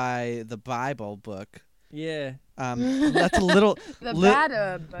bound by the Bible book. Yeah. That's a little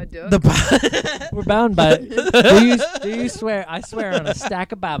Babadook. We're bound by it. Do you swear? I swear on a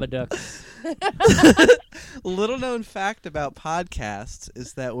stack of Babadooks. Little known fact about podcasts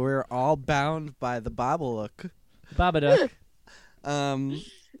is that we're all bound by the Babadook. Babadook.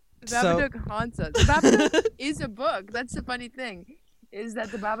 Babadook haunts us. The Babadook is a book. That's the funny thing, is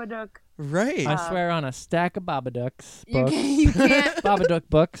that the Babadook. Right. I swear on a stack of Babadooks. You can't. Babadook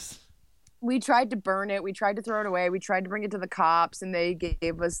books. We tried to burn it. We tried to throw it away. We tried to bring it to the cops, and they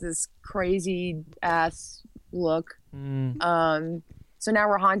gave us this crazy ass look. So now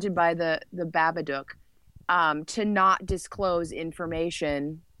we're haunted by the Babadook, to not disclose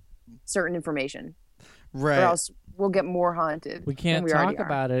certain information, right? Or else we'll get more haunted. We can't talk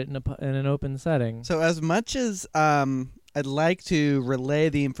about it in an open setting. So as much as I'd like to relay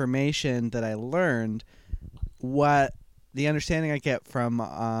the information that I learned, what the understanding I get from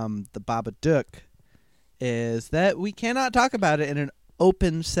the Babadook is that we cannot talk about it in an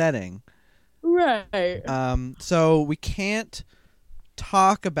open setting. Right. So we can't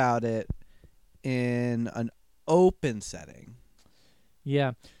talk about it in an open setting.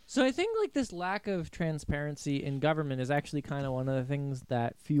 Yeah. So I think this lack of transparency in government is actually kind of one of the things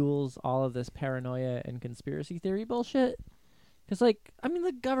that fuels all of this paranoia and conspiracy theory bullshit. Because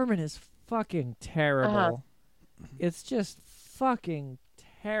the government is fucking terrible. It's just fucking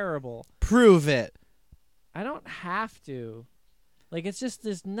terrible. Prove it. I don't have to. It's just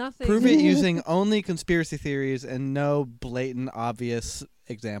there's nothing. Prove it using only conspiracy theories and no blatant, obvious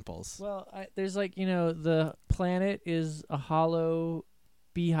examples. Well, there's the planet is a hollow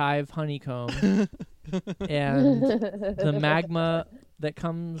beehive honeycomb, and the magma that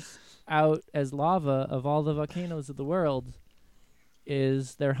comes out as lava of all the volcanoes of the world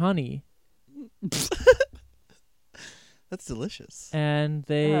is their honey. That's delicious. And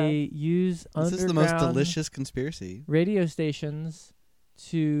they use This is the most delicious conspiracy. radio stations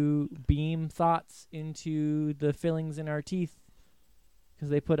to beam thoughts into the fillings in our teeth, because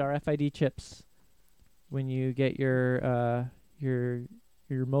they put RFID chips when you get your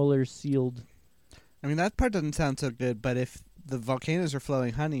molars sealed. I mean, that part doesn't sound so good, but if the volcanoes are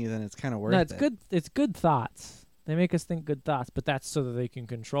flowing honey, then it's kind of worth it. No, it's good. It's good thoughts. They make us think good thoughts, but that's so that they can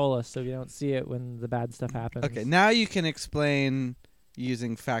control us, so we don't see it when the bad stuff happens. Okay, now you can explain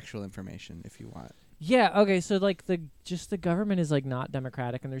using factual information if you want. Yeah, okay, so like the government is like not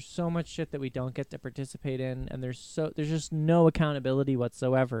democratic, and there's so much shit that we don't get to participate in, and there's just no accountability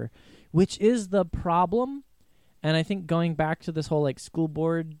whatsoever, which is the problem. And I think going back to this whole like school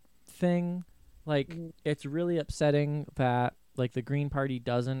board thing, like it's really upsetting that like the Green Party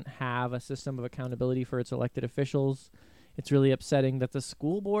doesn't have a system of accountability for its elected officials. It's really upsetting that the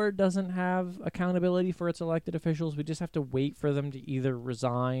school board doesn't have accountability for its elected officials. We just have to wait for them to either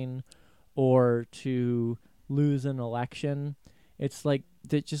resign or to lose an election. It's like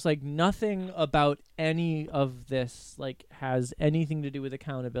just like nothing about any of this like has anything to do with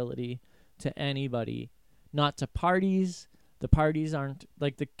accountability to anybody, not to parties. The parties aren't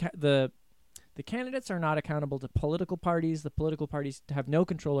like the candidates are not accountable to political parties. The political parties have no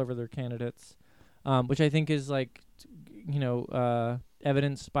control over their candidates, which I think is like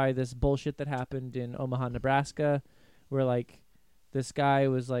evidenced by this bullshit that happened in Omaha, Nebraska, where like this guy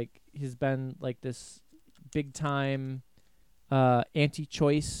was like, he's been like this big time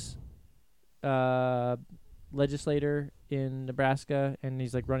anti-choice legislator in Nebraska, and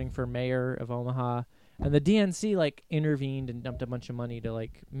he's like running for mayor of Omaha. And the DNC like intervened and dumped a bunch of money to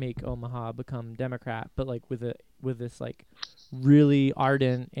like make Omaha become Democrat, but like with this like really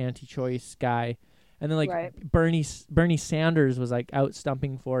ardent anti-choice guy. And then like Bernie Sanders was like out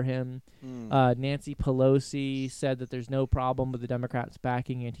stumping for him. Nancy Pelosi said that there's no problem with the Democrats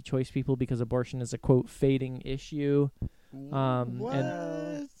backing anti-choice people because abortion is a quote fading issue.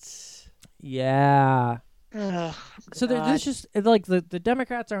 What? Yeah. Oh, so there's just like the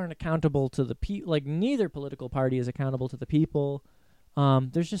Democrats aren't accountable to the people. Like neither political party is accountable to the people.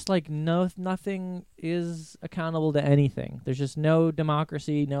 There's just like nothing is accountable to anything. There's just no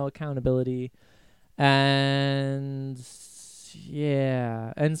democracy, no accountability, and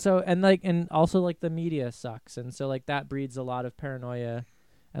yeah, and also like the media sucks, and so like that breeds a lot of paranoia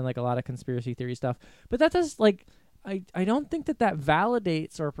and like a lot of conspiracy theory stuff. But that does like. I don't think that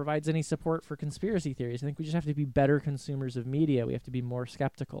validates or provides any support for conspiracy theories. I think we just have to be better consumers of media. We have to be more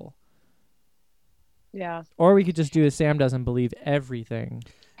skeptical. Yeah. Or we could just do as Sam does and believe everything.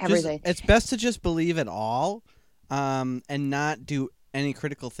 It's best to just believe it all, and not do any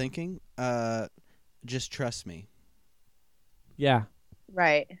critical thinking. Just trust me. Yeah.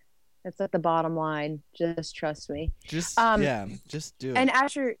 Right. That's like the bottom line. Just trust me. Just do it. And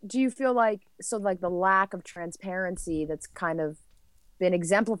Asher, do you feel like the lack of transparency that's kind of been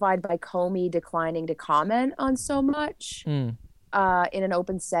exemplified by Comey declining to comment on so much in an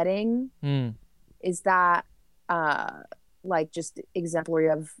open setting? Is that like just exemplary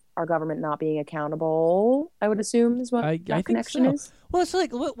of our government not being accountable? I would assume is what that connection is. Well, it's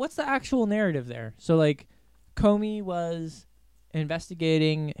like what's the actual narrative there? So like Comey was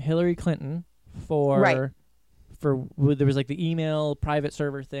investigating Hillary Clinton for there was like the email private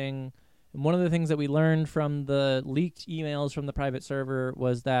server thing, and one of the things that we learned from the leaked emails from the private server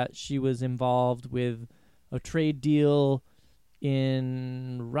was that she was involved with a trade deal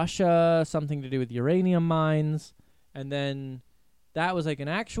in Russia, something to do with uranium mines, and then that was like an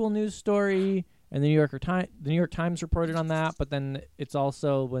actual news story, and the New York Times reported on that, but then it's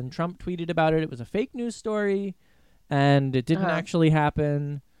also when Trump tweeted about it, it was a fake news story. And it didn't actually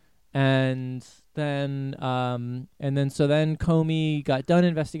happen, and then Comey got done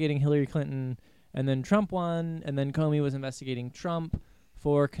investigating Hillary Clinton, and then Trump won, and then Comey was investigating Trump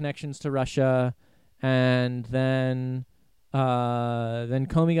for connections to Russia, and then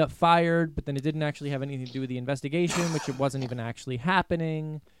Comey got fired, but then it didn't actually have anything to do with the investigation, which it wasn't even actually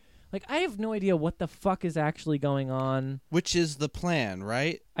happening. Like, I have no idea what the fuck is actually going on. Which is the plan,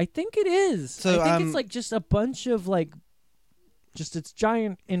 right? I think it is. So, I think it's like just a bunch of like, just its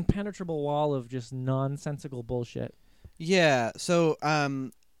giant impenetrable wall of just nonsensical bullshit. Yeah. So,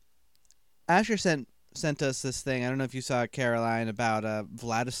 Asher sent us this thing. I don't know if you saw it, Caroline, about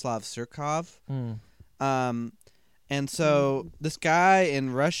Vladislav Surkov. And so this guy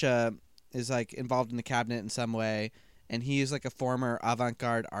in Russia is like involved in the cabinet in some way. And he's like a former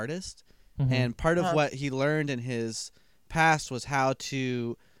avant-garde artist. Mm-hmm. And part of what he learned in his past was how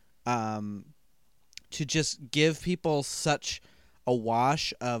to just give people such a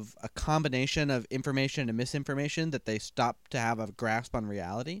wash of a combination of information and misinformation that they stop to have a grasp on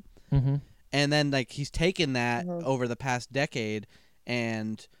reality. Mm-hmm. And then like he's taken that over the past decade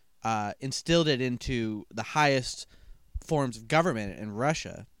and instilled it into the highest forms of government in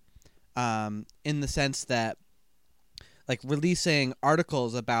Russia, in the sense that like releasing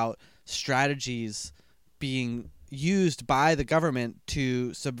articles about strategies being used by the government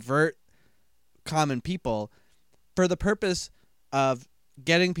to subvert common people for the purpose of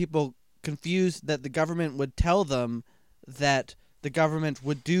getting people confused that the government would tell them that the government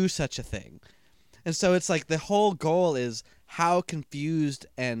would do such a thing. And so it's like the whole goal is how confused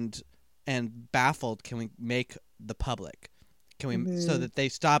and baffled can we make the public? Can we so that they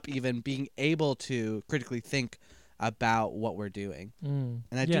stop even being able to critically think about what we're doing? And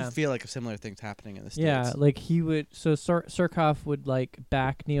I do feel like a similar thing's happening in the States. Yeah, like he would. So Surkov would like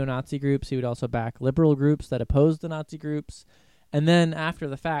back neo-Nazi groups. He would also back liberal groups that opposed the Nazi groups. And then after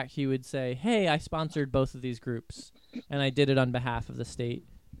the fact, he would say, "Hey, I sponsored both of these groups, and I did it on behalf of the state,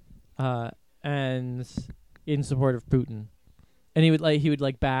 and in support of Putin." And he would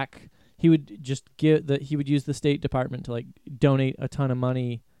use the State Department to like donate a ton of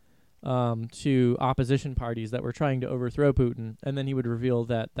money to opposition parties that were trying to overthrow Putin, and then he would reveal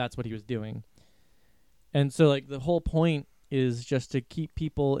that that's what he was doing. And so like the whole point is just to keep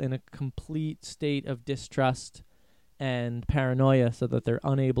people in a complete state of distrust and paranoia so that they're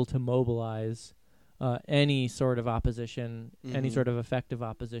unable to mobilize any sort of opposition, any sort of effective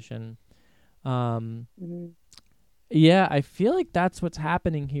opposition. Yeah, I feel like that's what's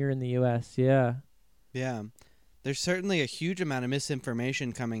happening here in the U.S. Yeah. Yeah. There's certainly a huge amount of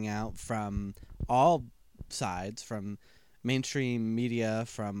misinformation coming out from all sides, from mainstream media,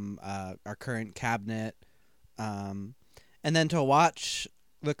 from our current cabinet. And then to watch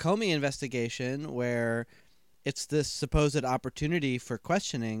the Comey investigation where it's this supposed opportunity for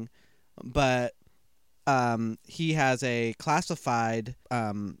questioning, but he has a classified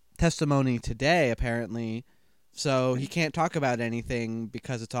testimony today, apparently, so he can't talk about anything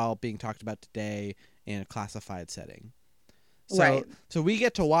because it's all being talked about today in a classified setting. So we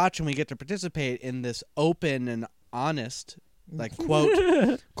get to watch and we get to participate in this open and honest, like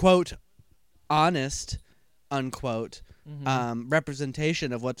quote, honest, unquote,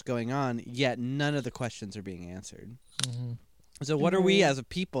 representation of what's going on, yet none of the questions are being answered. So what are we as a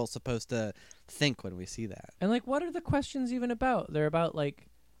people supposed to think when we see that? And like, what are the questions even about? They're about like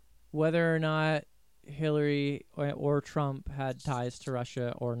whether or not Hillary or Trump had ties to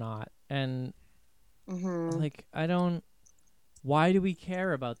Russia or not. And like, why do we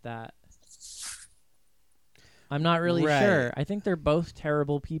care about that? I'm not really sure. I think they're both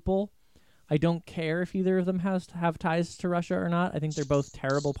terrible people. I don't care if either of them have ties to Russia or not. I think they're both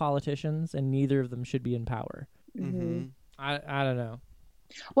terrible politicians, and neither of them should be in power. I don't know.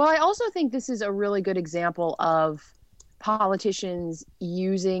 Well, I also think this is a really good example of politicians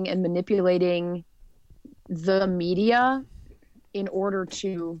using and manipulating the media in order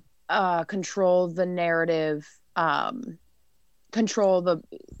to control the narrative, control the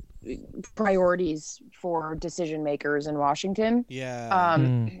priorities for decision makers in Washington.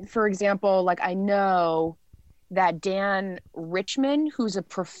 For example, like I know that Dan Richman, who's a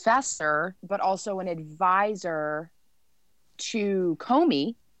professor but also an advisor to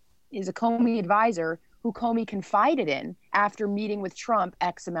Comey, is a Comey advisor who Comey confided in after meeting with Trump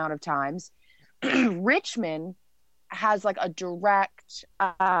X amount of times. Richman has like a direct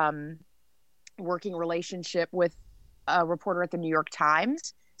working relationship with a reporter at the New York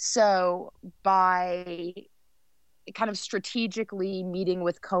Times. So by kind of strategically meeting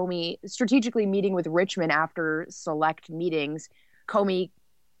with Richman after select meetings, Comey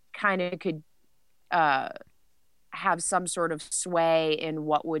kind of could have some sort of sway in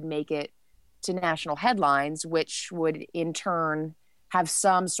what would make it to national headlines, which would in turn have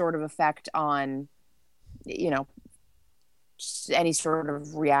some sort of effect on, any sort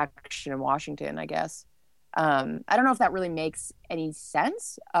of reaction in Washington, I guess. I don't know if that really makes any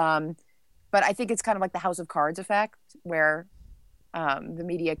sense, but I think it's kind of like the House of Cards effect, where the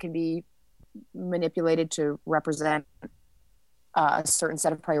media can be manipulated to represent a certain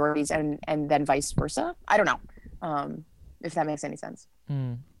set of priorities and then vice versa. I don't know if that makes any sense.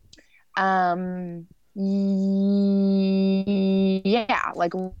 Yeah,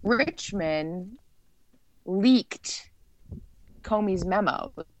 like Richmond leaked Comey's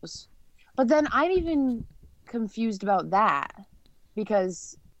memos. But then I'm even confused about that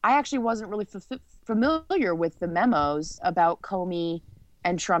because I actually wasn't really familiar with the memos about Comey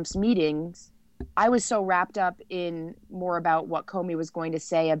and Trump's meetings. I was so wrapped up in more about what Comey was going to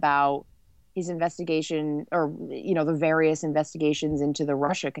say about his investigation, or the various investigations into the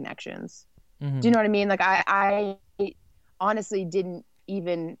Russia connections. Mm-hmm. Do you know what I mean? Like I honestly didn't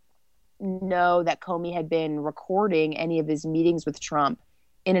even know that Comey had been recording any of his meetings with Trump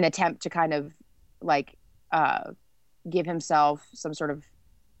in an attempt to kind of like give himself some sort of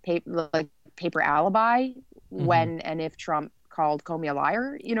paper alibi when and if Trump called Comey a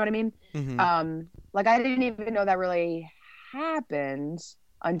liar. You know what I mean? Mm-hmm. Like I didn't even know that really happened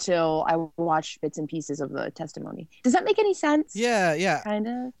until I watched bits and pieces of the testimony. Does that make any sense? Yeah. Kind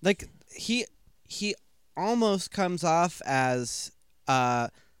of. Like he almost comes off as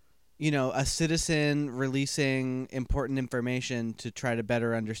a citizen releasing important information to try to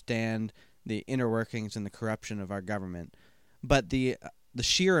better understand the inner workings and the corruption of our government. But the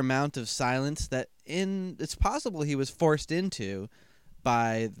sheer amount of silence that it's possible he was forced into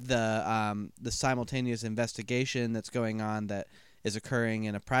by the simultaneous investigation that's going on that is occurring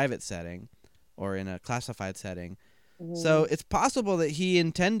in a private setting or in a classified setting. Mm-hmm. So it's possible that he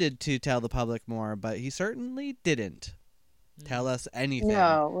intended to tell the public more, but he certainly didn't tell us anything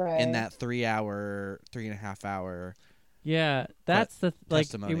in that 3.5 hour. Yeah, that's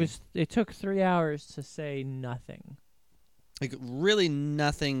testimony. It took 3 hours to say nothing. Like really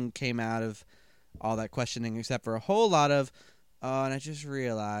nothing came out of all that questioning except for a whole lot of, and I just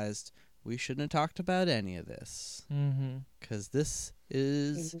realized we shouldn't have talked about any of this. Because this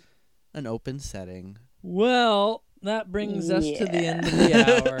is an open setting. Well, that brings us to the end of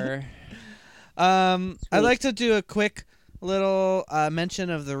the hour. I'd like to do a quick little mention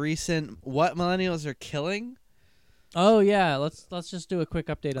of the recent What Millennials Are Killing. Oh, yeah. Let's just do a quick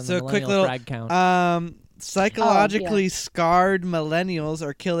update on the millennial frag count. Psychologically scarred millennials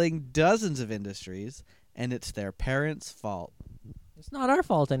are killing dozens of industries, and it's their parents' fault. It's not our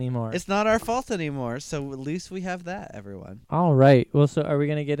fault anymore. It's not our fault anymore, so at least we have that, everyone. All right. Well, so are we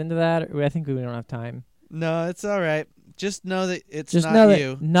going to get into that? I think we don't have time. No, it's all right. Just know that it's just not know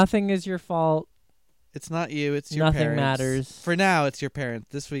you. That nothing is your fault. It's not you. It's your nothing parents. Nothing matters. For now, it's your parents.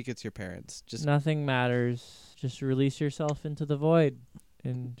 This week, it's your parents. Just nothing matters. Just release yourself into the void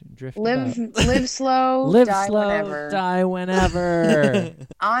and drift. Live slow, die whenever.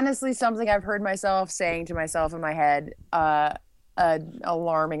 Honestly, something I've heard myself saying to myself in my head an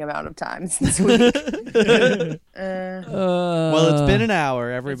alarming amount of times this week. Well, it's been an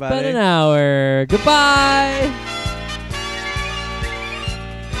hour, everybody. It's been an hour. Goodbye.